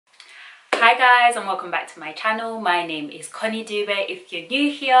guys, and welcome back to my channel. My name is Connie Dube. If you're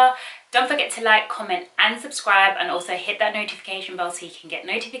new here, don't forget to like, comment and subscribe, and also hit that notification bell so you can get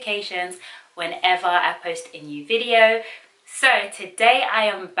notifications whenever I post a new video. So today I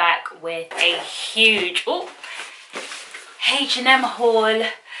am back with a huge H&M haul.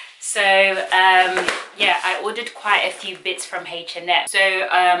 So yeah, I ordered quite a few bits from H&M. So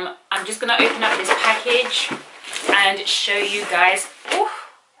I'm just gonna open up this package and show you guys,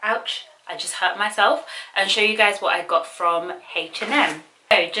 ouch, I just hurt myself, and show you guys what I got from H&M.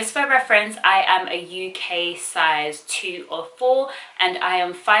 So just for reference, I am a UK size 2 or 4 and I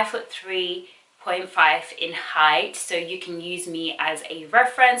am 5'3.5" in height, so you can use me as a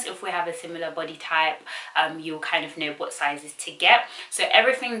reference. If we have a similar body type, you'll kind of know what sizes to get. So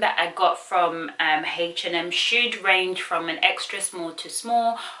everything that I got from H&M should range from an extra small to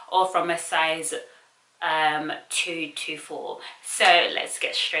small, or from a size 2 to 4. So let's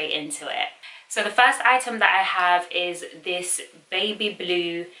get straight into it. So the first item that I have is this baby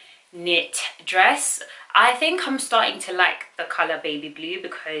blue knit dress. I think I'm starting to like the color baby blue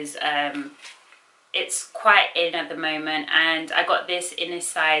because it's quite in at the moment, and I got this in a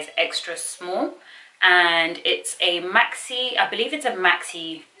size extra small, and it's a maxi, I believe it's a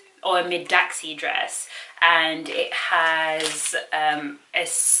maxi or a mid-daxi dress, and it has a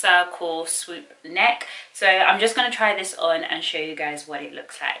circle swoop neck. So I'm just going to try this on and show you guys what it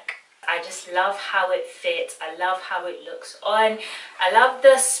looks like. I just love how it fits. I love how it looks on. I love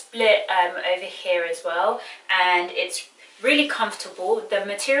the split over here as well, and it's really comfortable. The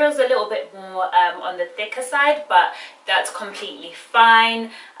material's a little bit more on the thicker side, but that's completely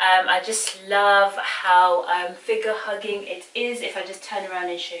fine. I just love how figure hugging it is. If I just turn around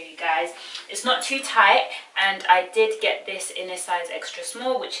and show you guys, it's not too tight, and I did get this in a size extra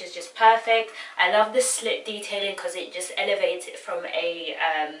small, which is just perfect. I love the slit detailing because it just elevates it from a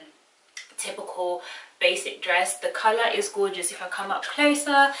typical basic dress. The color is gorgeous. If I come up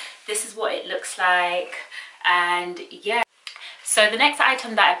closer, this is what it looks like. And yeah, so the next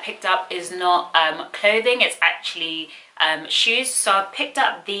item that I picked up is not clothing, it's actually shoes. So I picked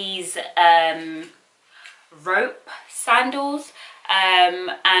up these rope sandals,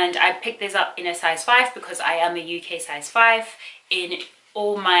 and I picked these up in a size 5 because I am a UK size 5 in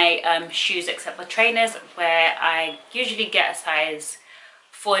all my shoes except for trainers, where I usually get a size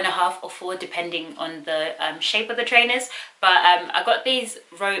 4.5 or 4 depending on the shape of the trainers. But I got these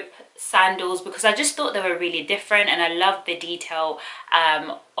rope sandals because I just thought they were really different, and I love the detail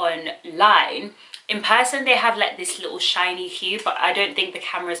online. In person they have like this little shiny hue, but I don't think the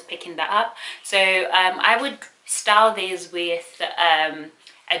camera is picking that up. So I would style these with a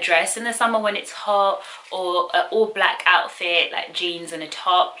dress in the summer when it's hot, or an all black outfit like jeans and a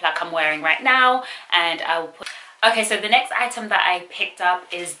top like I'm wearing right now, and I will put. Okay, so the next item that I picked up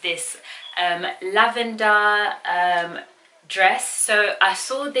is this lavender dress. So I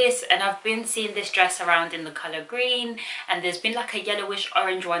saw this, and I've been seeing this dress around in the color green, and there's been like a yellowish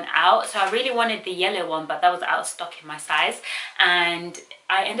orange one out. So I really wanted the yellow one, but that was out of stock in my size, and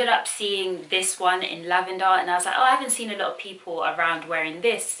I ended up seeing this one in lavender, and I was like, oh, I haven't seen a lot of people around wearing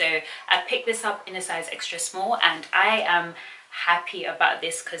this. So I picked this up in a size extra small, and I am happy about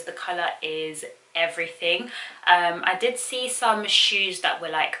this because the color is everything. I did see some shoes that were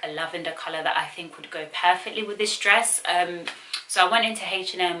like a lavender color that I think would go perfectly with this dress. So I went into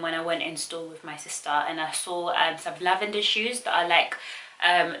H&M when I went in store with my sister, and I saw some lavender shoes that are like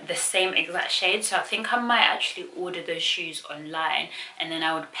the same exact shade. So I think I might actually order those shoes online, and then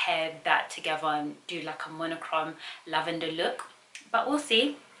I would pair that together and do like a monochrome lavender look, but we'll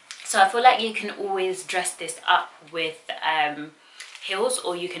see. So I feel like you can always dress this up with heels,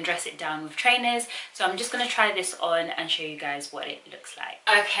 or you can dress it down with trainers. So I'm just going to try this on and show you guys what it looks like.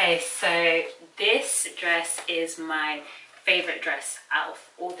 Okay, so this dress is my favorite dress out of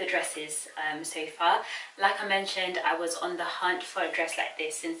all the dresses so far. Like I mentioned, I was on the hunt for a dress like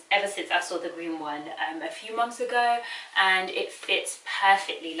this ever since I saw the green one a few months ago, and it fits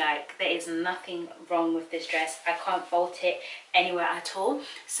perfectly. Like, there is nothing wrong with this dress. I can't fault it anywhere at all.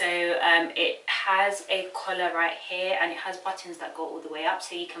 So it has a collar right here, and it has buttons that go all the way up,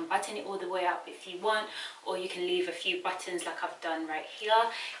 so you can button it all the way up if you want, or you can leave a few buttons like I've done right here.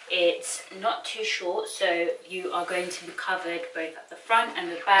 It's not too short, so you are going to be covered both at the front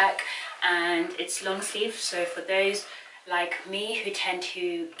and the back, and it's long sleeve. So for those like me who tend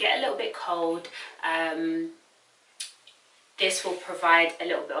to get a little bit cold, this will provide a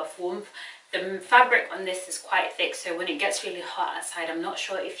little bit of warmth. The fabric on this is quite thick, so when it gets really hot outside, I'm not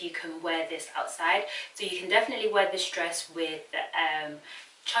sure if you can wear this outside. So you can definitely wear this dress with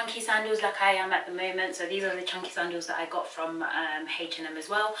chunky sandals like I am at the moment. So these are the chunky sandals that I got from H&M as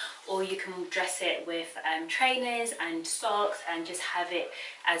well. Or you can dress it with trainers and socks and just have it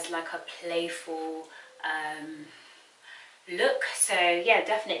as like a playful look. So yeah,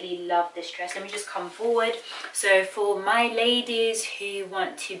 definitely love this dress. Let me just come forward. So for my ladies who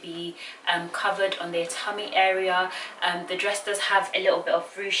want to be covered on their tummy area, the dress does have a little bit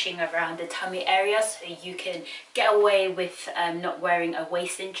of ruching around the tummy area, so you can get away with not wearing a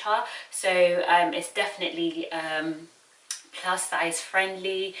waist incher. So it's definitely plus size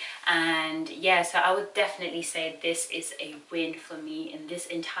friendly, and yeah, so I would definitely say this is a win for me in this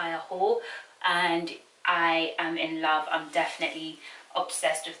entire haul, and I am in love. I'm definitely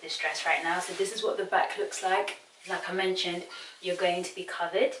obsessed with this dress right now. So this is what the back looks like. Like I mentioned, you're going to be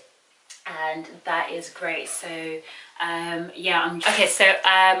covered, and that is great. So yeah, okay, so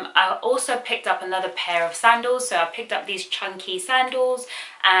I also picked up another pair of sandals. So I picked up these chunky sandals,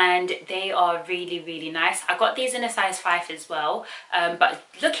 and they are really nice. I got these in a size 5 as well, but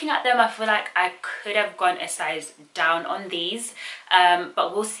looking at them, I feel like I could have gone a size down on these,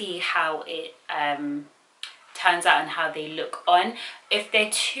 but we'll see how it turns out and how they look on. If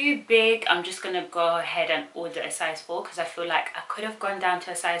they're too big, I'm just gonna go ahead and order a size 4, because I feel like I could have gone down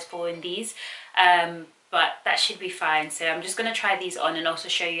to a size 4 in these, but that should be fine. So I'm just gonna try these on and also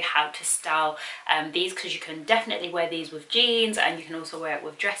show you how to style these, because you can definitely wear these with jeans, and you can also wear it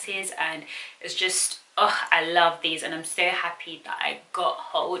with dresses, and it's just, oh, I love these, and I'm so happy that I got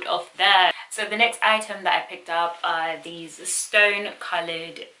hold of them. So the next item that I picked up are these stone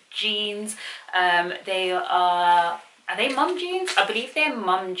colored jeans. Are they mum jeans? I believe they're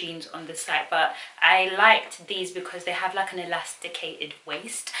mum jeans on the site, but I liked these because they have like an elasticated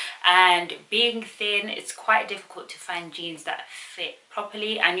waist, and being thin, it's quite difficult to find jeans that fit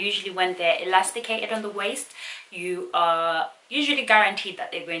properly, and usually when they're elasticated on the waist, you are usually guaranteed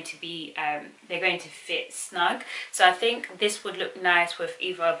that they're going to be fit snug. So I think this would look nice with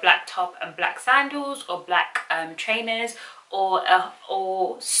either a black top and black sandals, or black trainers, or a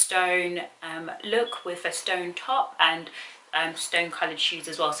stone look with a stone top and stone colored shoes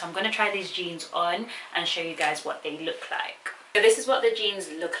as well. So I'm going to try these jeans on and show you guys what they look like. So this is what the jeans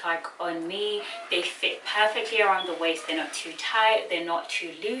look like on me. They fit perfectly around the waist. They're not too tight, they're not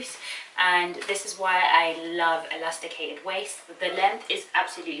too loose, and this is why I love elasticated waist. The length is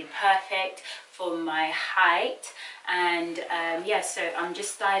absolutely perfect for my height, and yeah, so I'm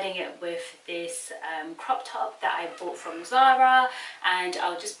just styling it with this crop top that I bought from Zara, and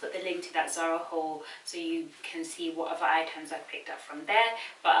I'll just put the link to that Zara haul so you can see what other items I picked up from there.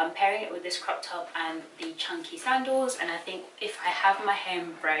 But I'm pairing it with this crop top and the chunky sandals, and I think if I have my hair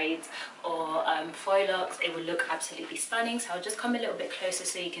in braids or foil locks, it would look absolutely stunning. So I'll just come a little bit closer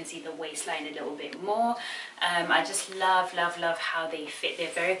so you can see the waistline a little bit more. I just love how they fit. They're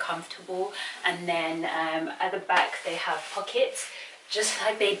very comfortable, and then at the back they have pockets just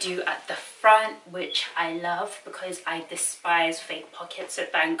like they do at the front, which I love because I despise fake pockets. So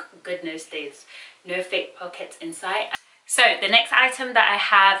thank goodness there's no fake pockets inside. So the next item that I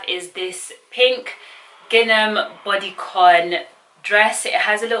have is this pink gingham bodycon dress. It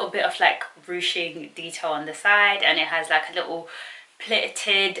has a little bit of like ruching detail on the side, and it has like a little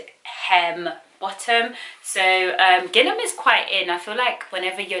pleated hem bottom. So gingham is quite in. I feel like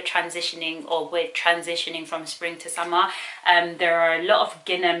whenever you're transitioning, or we're transitioning from spring to summer, there are a lot of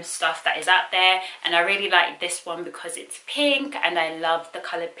gingham stuff that is out there, and I really like this one because it's pink and I love the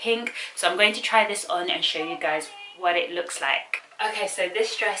color pink. So I'm going to try this on and show you guys what it looks like. Okay, so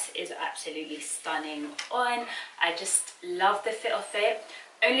this dress is absolutely stunning on. I just love the fit of it.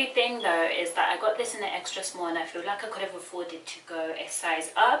 Only thing though is that I got this in an extra small, and I feel like I could have afforded to go a size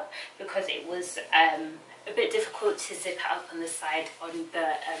up because it was a bit difficult to zip it up on the side on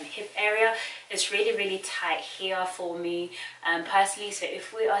the hip area. It's really tight here for me personally. So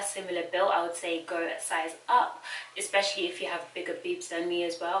if we are similar built, I would say go a size up, especially if you have bigger boobs than me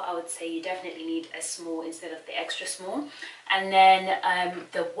as well. I would say you definitely need a small instead of the extra small. And then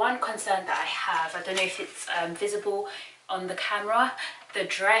the one concern that I have, I don't know if it's visible on the camera, the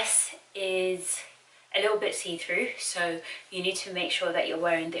dress is a little bit see-through, so you need to make sure that you're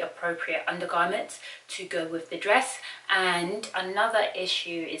wearing the appropriate undergarments to go with the dress. And another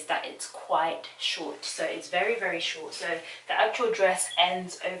issue is that it's quite short, so it's very short. So the actual dress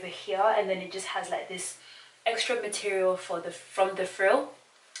ends over here, and then it just has like this extra material for the from the frill.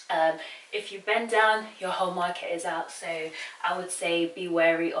 If you bend down, your whole market is out, so I would say be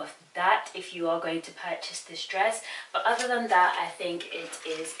wary of that if you are going to purchase this dress. But other than that, I think it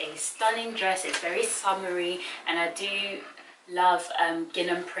is a stunning dress. It's very summery, and I do love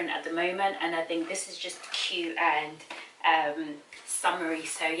gingham print at the moment, and I think this is just cute and summery.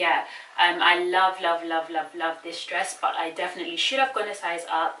 So yeah, I love this dress, but I definitely should have gone a size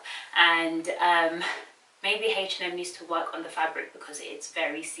up, and maybe H&M needs to work on the fabric because it's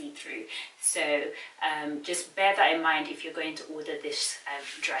very see-through. So just bear that in mind if you're going to order this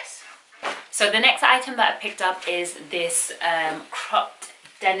dress. So the next item that I picked up is this cropped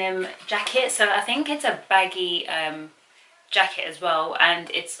denim jacket. So I think it's a baggy jacket as well, and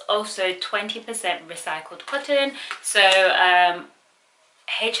it's also 20% recycled cotton. So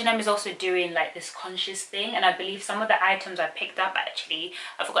H&M is also doing like this conscious thing, and I believe some of the items I picked up, actually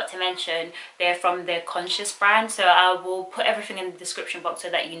I forgot to mention, they're from their Conscious brand. So I will put everything in the description box so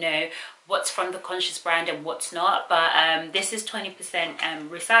that you know what's from the Conscious brand and what's not. But this is 20%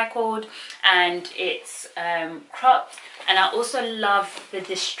 recycled, and it's cropped, and I also love the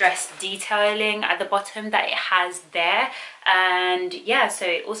distressed detailing at the bottom that it has there. And yeah, so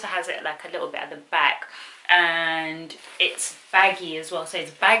it also has it like a little bit at the back, and it's baggy as well. So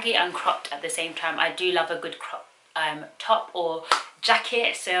it's baggy and cropped at the same time. I do love a good crop top or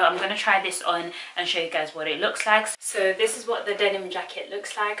jacket, so I'm going to try this on and show you guys what it looks like. So this is what the denim jacket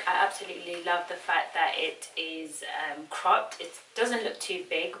looks like. I absolutely love the fact that it is cropped. It doesn't look too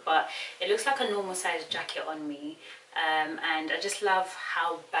big, but it looks like a normal size jacket on me. And I just love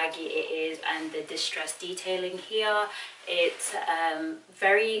how baggy it is, and the distressed detailing here. It's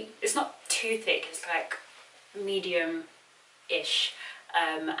it's not too thick, it's like medium-ish.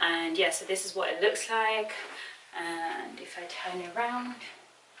 And yeah, so this is what it looks like, and if I turn it around,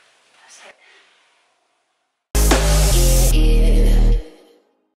 that's it.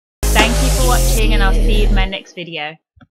 Thank you for watching, and I'll see you in my next video.